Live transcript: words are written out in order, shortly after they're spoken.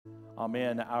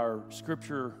Amen. Our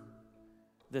scripture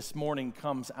this morning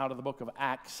comes out of the book of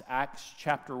Acts, Acts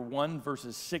chapter 1,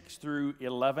 verses 6 through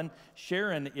 11.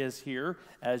 Sharon is here,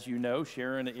 as you know.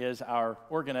 Sharon is our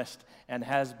organist and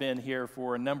has been here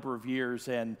for a number of years,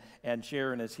 and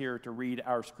Sharon is here to read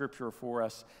our scripture for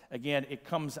us. Again,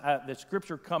 the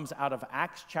scripture comes out of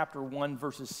Acts chapter 1,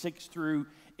 verses 6 through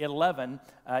 11.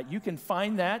 You can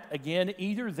find that, again,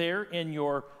 either there in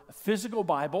your physical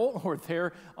Bible or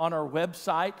there on our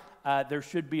website. There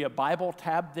should be a Bible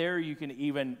tab there. You can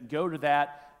even go to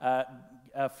that,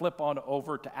 flip on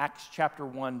over to Acts chapter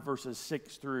 1, verses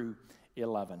 6 through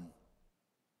 11.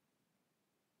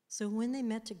 So when they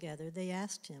met together, they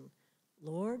asked him,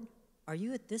 "Lord, are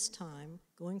you at this time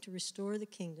going to restore the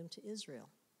kingdom to Israel?"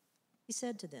 He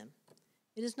said to them,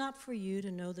 "It is not for you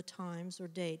to know the times or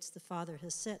dates the Father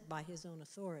has set by his own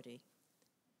authority,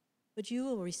 but you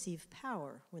will receive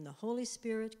power when the Holy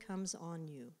Spirit comes on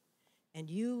you. And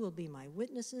you will be my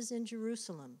witnesses in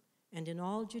Jerusalem and in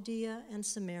all Judea and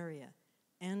Samaria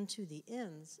and to the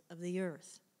ends of the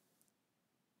earth."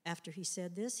 After he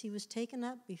said this, he was taken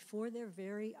up before their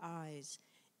very eyes,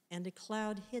 and a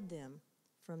cloud hid them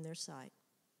from their sight.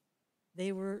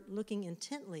 They were looking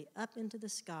intently up into the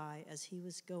sky as he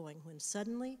was going, when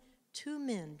suddenly 2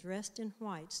 men dressed in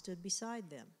white stood beside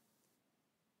them.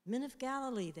 "Men of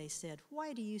Galilee," they said,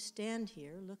 "why do you stand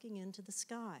here looking into the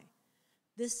sky?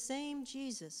 This same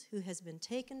Jesus who has been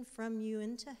taken from you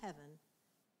into heaven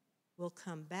will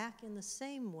come back in the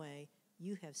same way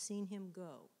you have seen him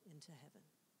go into heaven."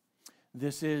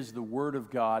 This is the word of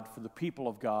God for the people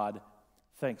of God.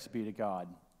 Thanks be to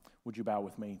God. Would you bow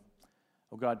with me?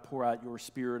 Oh God, pour out your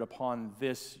Spirit upon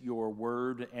this, your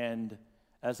word, and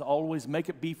as always, make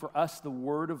it be for us the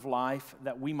word of life,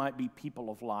 that we might be people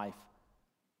of life.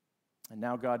 And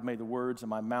now, God, may the words of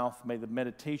my mouth, may the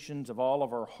meditations of all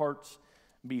of our hearts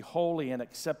be holy and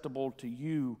acceptable to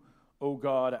you, O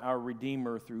God, our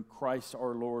Redeemer, through Christ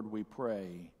our Lord, we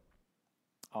pray.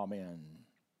 Amen.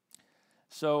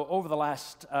 So over the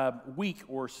last week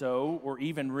or so, or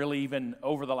even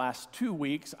over the last 2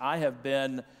 weeks, I have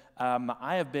been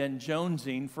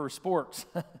jonesing for sports.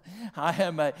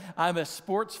 I'm a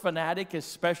sports fanatic,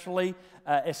 especially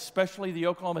the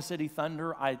Oklahoma City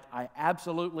Thunder. I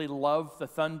absolutely love the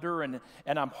Thunder, and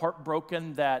I'm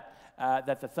heartbroken that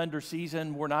the Thunder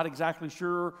season, we're not exactly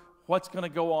sure what's going to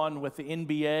go on with the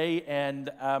NBA, and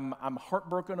I'm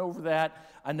heartbroken over that.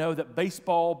 I know that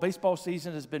baseball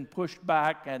season has been pushed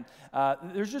back, and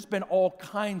there's just been all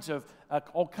kinds of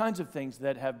things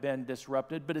that have been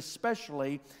disrupted, but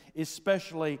especially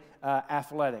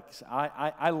athletics.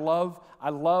 I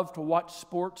love to watch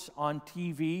sports on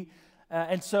TV.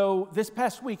 And so this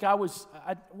past week, I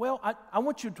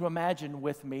want you to imagine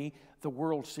with me the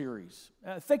World Series.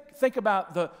 Think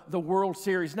about the World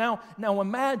Series. Now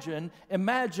imagine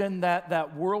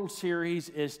that World Series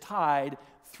is tied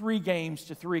 3 games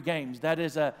to 3 games.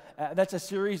 That's a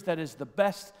series that is the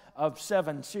best of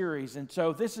 7 series, and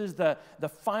so this is the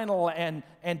final and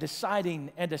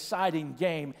deciding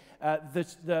game.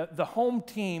 The home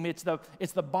team, it's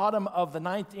the bottom of the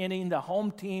 9th inning. The home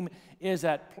team is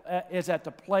at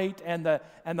the plate, and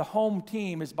the home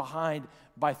team is behind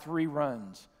by 3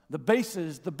 runs. The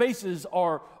bases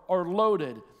are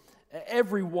loaded.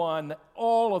 Everyone,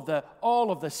 all of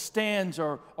the stands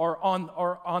are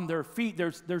on their feet.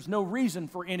 There's no reason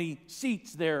for any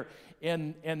seats there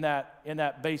in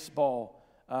that baseball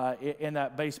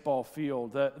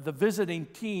field. The visiting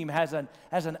team has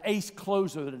an ace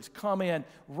closer that has come in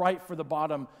right for the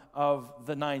bottom of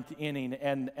the 9th inning,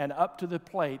 and up to the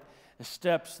plate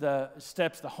steps the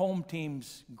home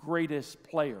team's greatest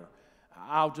player.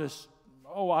 I'll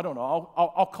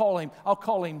call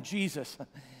him Jesus.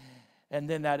 And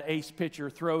then that ace pitcher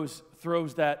throws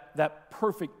that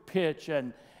perfect pitch,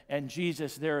 and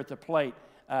Jesus there at the plate.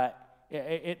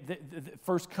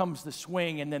 First comes the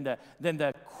swing, and then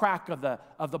the crack of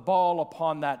the ball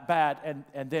upon that bat,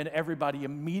 and then everybody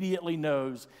immediately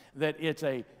knows that it's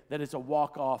a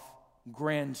walk-off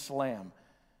grand slam.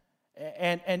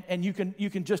 And you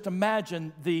can just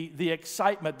imagine the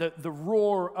excitement, the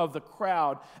roar of the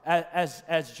crowd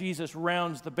as Jesus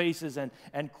rounds the bases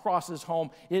and crosses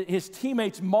home. His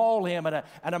teammates maul him, and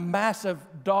a massive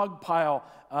dog pile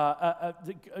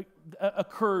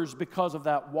occurs because of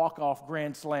that walk-off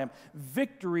grand slam.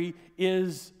 Victory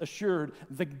is assured.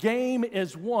 The game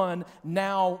is won.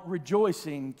 Now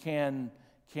rejoicing can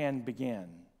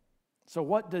begin. So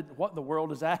what in the world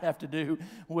does that have to do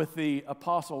with the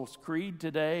Apostles' Creed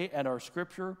today and our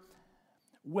Scripture?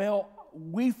 Well,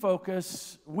 we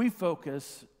focus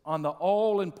on the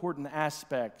all-important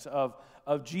aspects of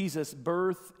Jesus'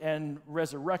 birth and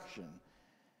resurrection.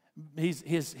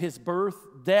 his birth,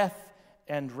 death,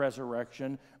 and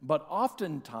resurrection, but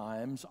oftentimes